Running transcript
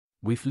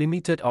with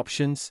limited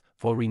options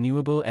for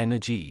renewable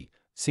energy,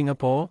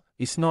 Singapore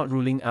is not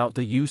ruling out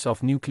the use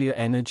of nuclear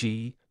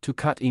energy to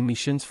cut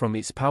emissions from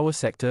its power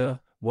sector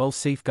while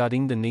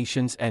safeguarding the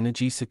nation's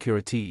energy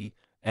security,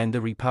 and the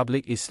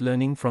Republic is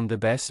learning from the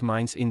best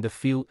minds in the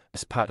field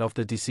as part of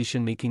the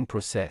decision-making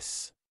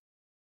process.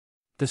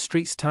 The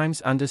Straits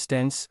Times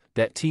understands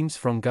that teams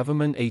from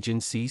government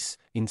agencies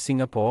in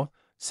Singapore,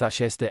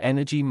 such as the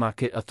Energy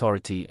Market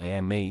Authority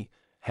 (AMA),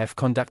 have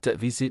conducted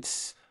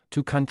visits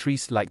to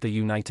countries like the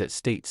United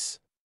States,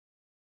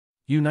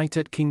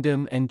 United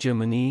Kingdom and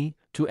Germany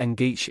to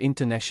engage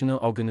international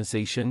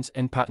organizations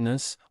and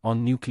partners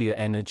on nuclear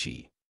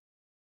energy.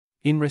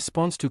 In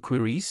response to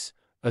queries,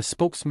 a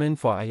spokesman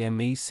for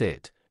IMA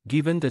said,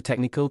 given the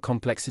technical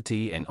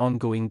complexity and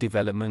ongoing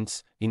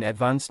developments in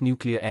advanced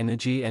nuclear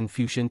energy and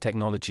fusion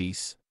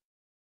technologies,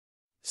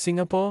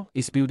 Singapore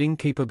is building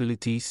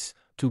capabilities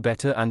to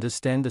better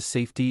understand the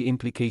safety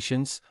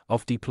implications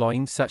of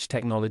deploying such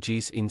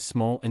technologies in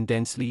small and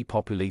densely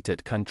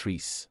populated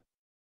countries.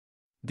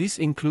 This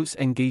includes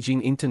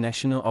engaging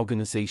international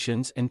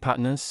organizations and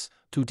partners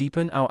to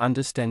deepen our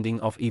understanding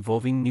of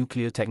evolving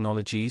nuclear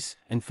technologies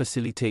and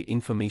facilitate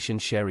information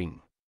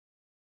sharing.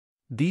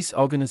 These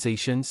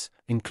organizations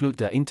include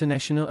the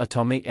International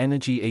Atomic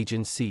Energy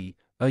Agency,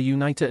 a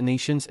United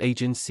Nations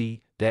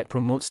agency that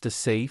promotes the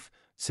safe,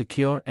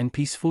 secure and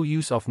peaceful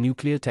use of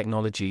nuclear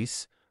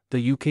technologies,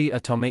 the UK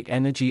Atomic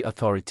Energy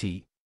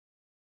Authority,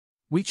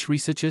 which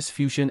researches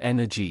fusion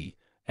energy,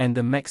 and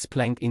the Max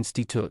Planck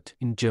Institute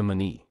in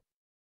Germany.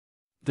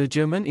 The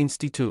German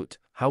institute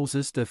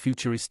houses the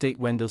futuristic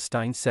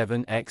Wendelstein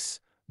 7X,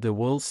 the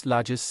world's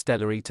largest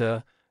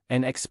stellarator,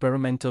 an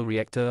experimental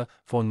reactor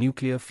for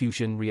nuclear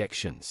fusion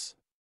reactions.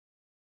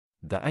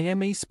 The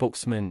IMA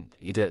spokesman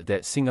added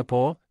that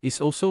Singapore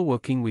is also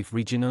working with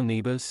regional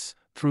neighbors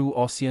through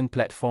ASEAN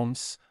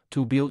platforms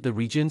to build the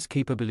region's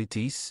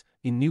capabilities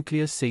in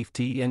nuclear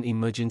safety and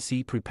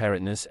emergency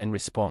preparedness and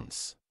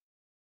response.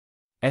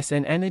 As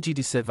an energy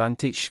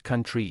disadvantaged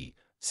country,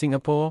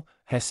 Singapore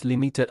has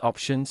limited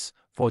options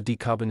for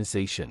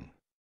decarbonization.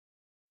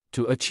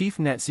 To achieve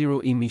net zero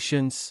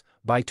emissions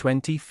by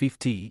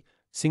 2050,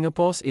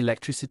 Singapore's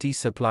electricity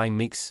supply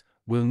mix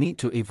will need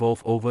to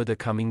evolve over the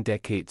coming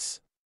decades.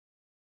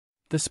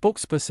 The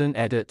spokesperson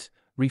added,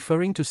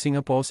 referring to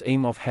Singapore's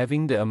aim of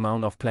having the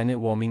amount of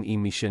planet-warming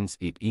emissions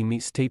it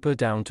emits taper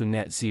down to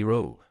net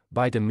zero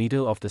by the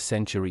middle of the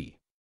century.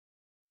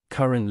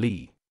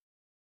 Currently,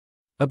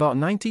 about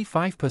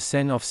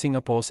 95% of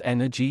Singapore's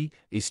energy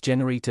is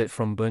generated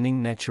from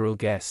burning natural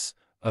gas,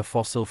 a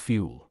fossil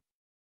fuel.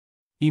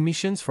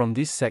 Emissions from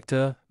this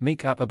sector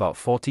make up about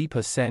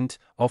 40%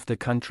 of the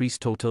country's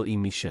total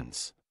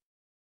emissions.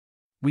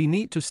 We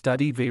need to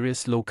study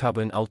various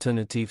low-carbon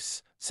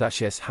alternatives,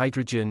 such as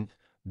hydrogen,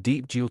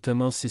 deep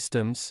geothermal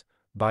systems,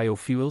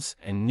 biofuels,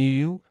 and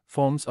new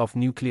forms of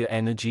nuclear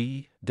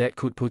energy that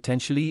could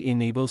potentially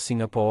enable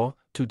Singapore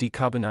to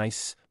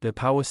decarbonize the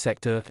power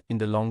sector in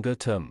the longer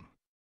term.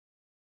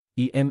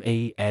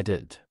 EMA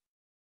added.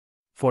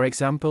 For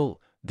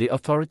example, the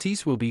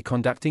authorities will be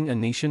conducting a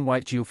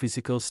nationwide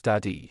geophysical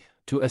study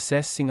to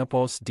assess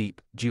Singapore's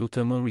deep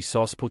geothermal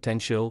resource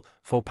potential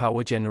for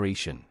power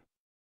generation.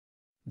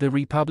 The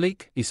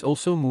Republic is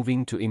also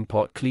moving to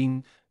import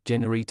clean,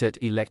 generated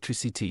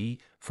electricity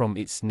from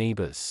its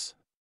neighbors.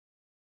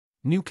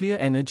 Nuclear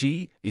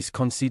energy is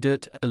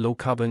considered a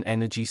low-carbon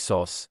energy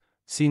source,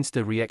 since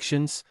the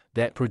reactions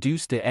that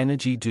produce the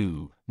energy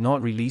do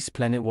not release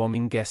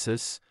planet-warming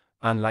gases,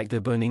 unlike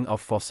the burning of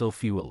fossil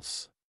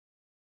fuels.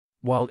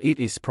 While it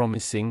is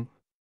promising,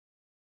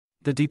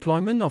 the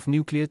deployment of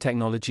nuclear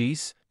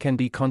technologies can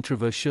be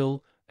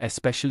controversial,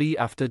 especially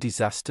after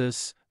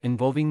disasters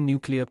involving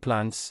nuclear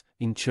plants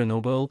in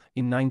Chernobyl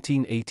in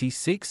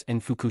 1986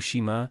 and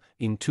Fukushima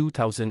in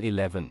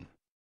 2011.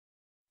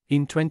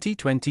 In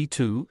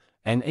 2022,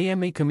 an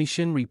AMA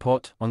Commission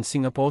report on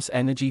Singapore's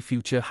energy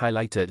future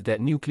highlighted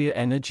that nuclear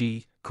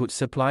energy could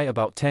supply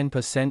about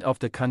 10% of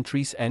the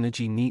country's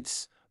energy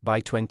needs by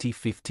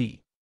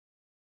 2050.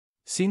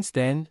 Since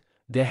then,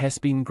 there has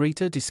been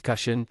greater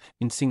discussion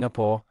in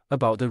Singapore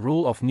about the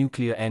role of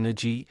nuclear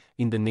energy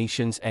in the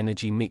nation's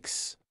energy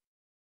mix.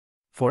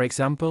 For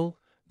example,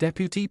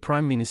 Deputy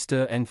Prime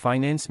Minister and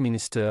Finance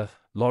Minister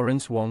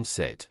Lawrence Wong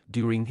said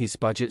during his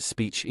budget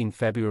speech in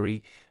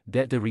February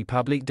that the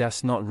Republic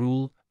does not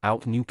rule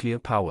out nuclear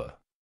power,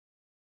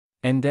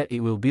 and that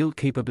it will build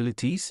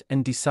capabilities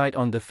and decide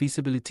on the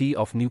feasibility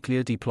of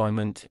nuclear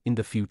deployment in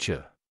the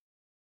future.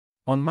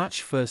 On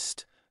March 1,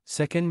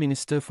 Second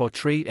Minister for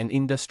Trade and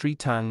Industry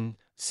Tan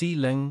See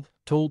Leung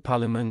told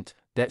Parliament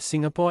that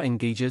Singapore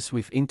engages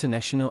with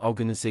international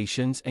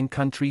organizations and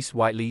countries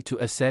widely to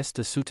assess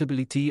the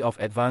suitability of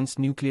advanced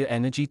nuclear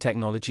energy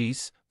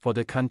technologies for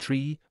the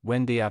country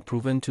when they are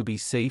proven to be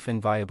safe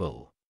and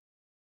viable.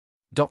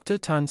 Dr.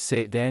 Tan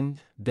said then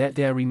that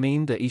there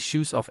remain the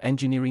issues of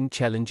engineering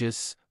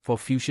challenges for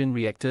fusion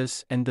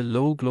reactors and the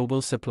low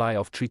global supply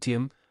of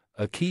tritium,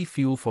 a key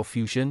fuel for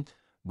fusion,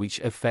 which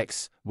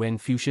affects when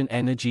fusion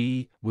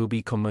energy will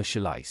be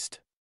commercialized.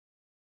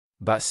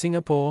 But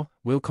Singapore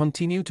will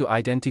continue to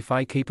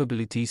identify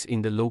capabilities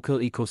in the local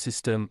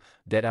ecosystem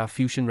that are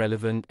fusion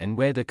relevant and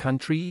where the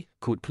country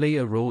could play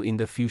a role in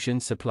the fusion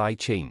supply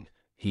chain,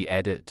 he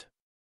added.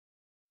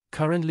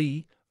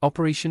 Currently,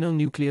 operational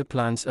nuclear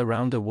plants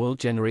around the world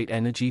generate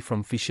energy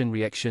from fission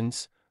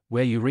reactions,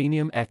 where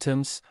uranium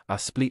atoms are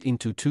split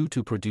into two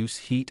to produce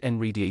heat and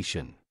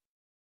radiation.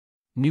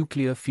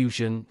 Nuclear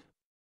fusion,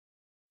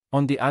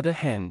 on the other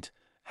hand,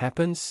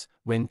 happens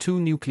when two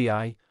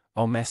nuclei,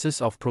 or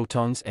masses of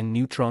protons and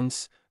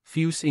neutrons,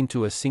 fuse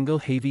into a single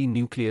heavy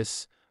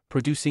nucleus,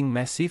 producing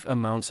massive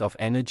amounts of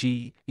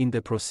energy in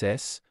the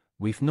process,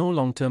 with no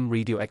long-term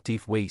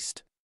radioactive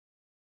waste.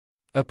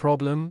 A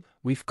problem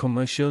with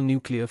commercial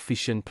nuclear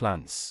fission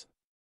plants.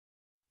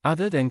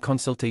 Other than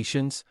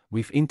consultations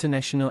with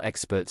international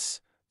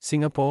experts,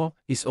 Singapore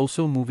is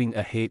also moving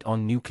ahead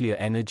on nuclear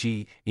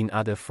energy in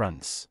other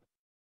fronts.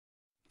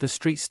 The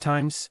Straits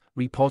Times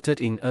reported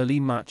in early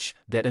March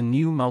that a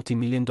new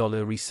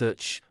multi-million-dollar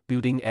research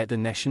building at the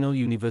National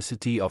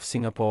University of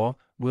Singapore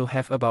will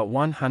have about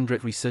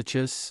 100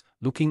 researchers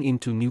looking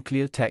into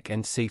nuclear tech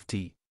and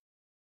safety.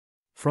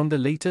 From the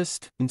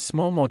latest in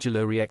small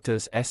modular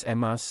reactors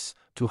 (SMRs)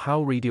 to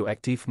how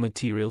radioactive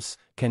materials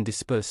can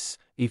disperse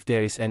if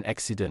there is an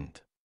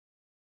accident.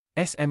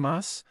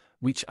 SMRs,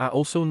 which are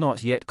also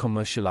not yet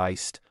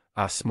commercialized,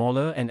 are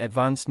smaller and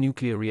advanced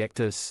nuclear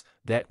reactors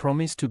that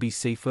promise to be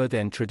safer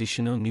than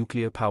traditional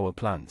nuclear power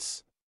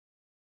plants.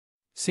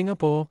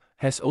 Singapore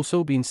has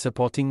also been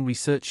supporting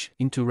research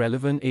into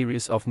relevant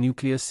areas of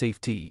nuclear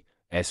safety,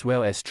 as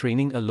well as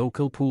training a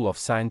local pool of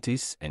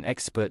scientists and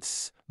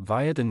experts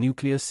via the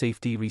Nuclear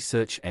Safety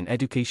Research and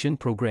Education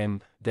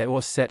Program that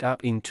was set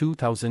up in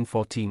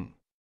 2014.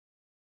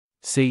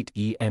 Said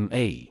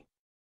EMA.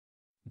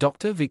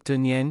 Dr. Victor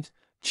Nguyen,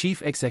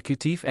 Chief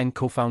Executive and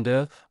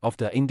co-founder of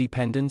the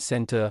Independent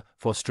Centre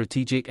for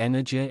Strategic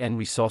Energy and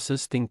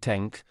Resources think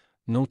tank,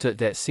 noted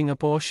that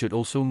Singapore should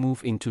also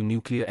move into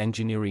nuclear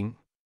engineering,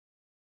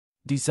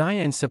 design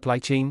and supply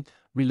chain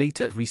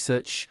related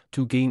research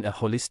to gain a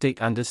holistic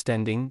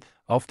understanding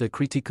of the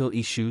critical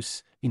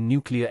issues in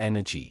nuclear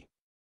energy.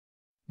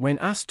 When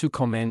asked to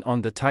comment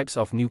on the types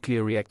of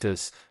nuclear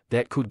reactors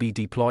that could be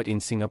deployed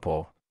in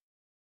Singapore,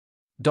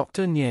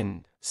 Dr.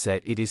 Nguyen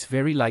said it is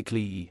very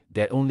likely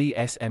that only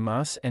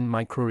SMRs and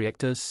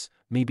microreactors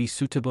may be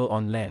suitable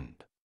on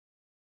land.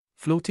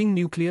 Floating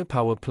nuclear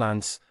power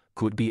plants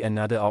could be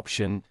another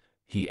option,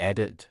 he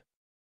added.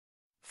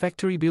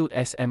 Factory-built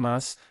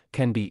SMRs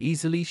can be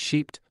easily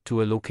shipped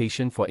to a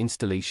location for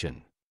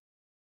installation.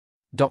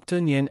 Dr.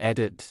 Nguyen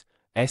added,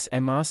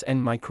 SMRs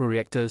and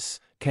microreactors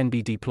can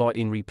be deployed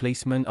in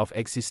replacement of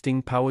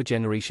existing power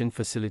generation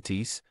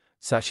facilities,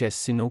 such as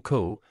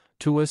Senoko,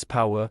 Tuas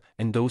Power,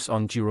 and those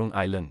on Jurong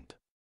Island.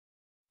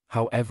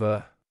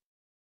 However,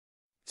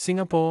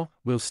 Singapore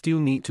will still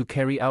need to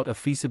carry out a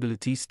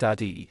feasibility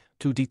study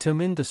to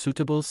determine the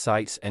suitable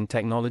sites and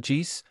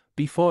technologies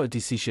before a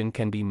decision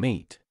can be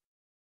made.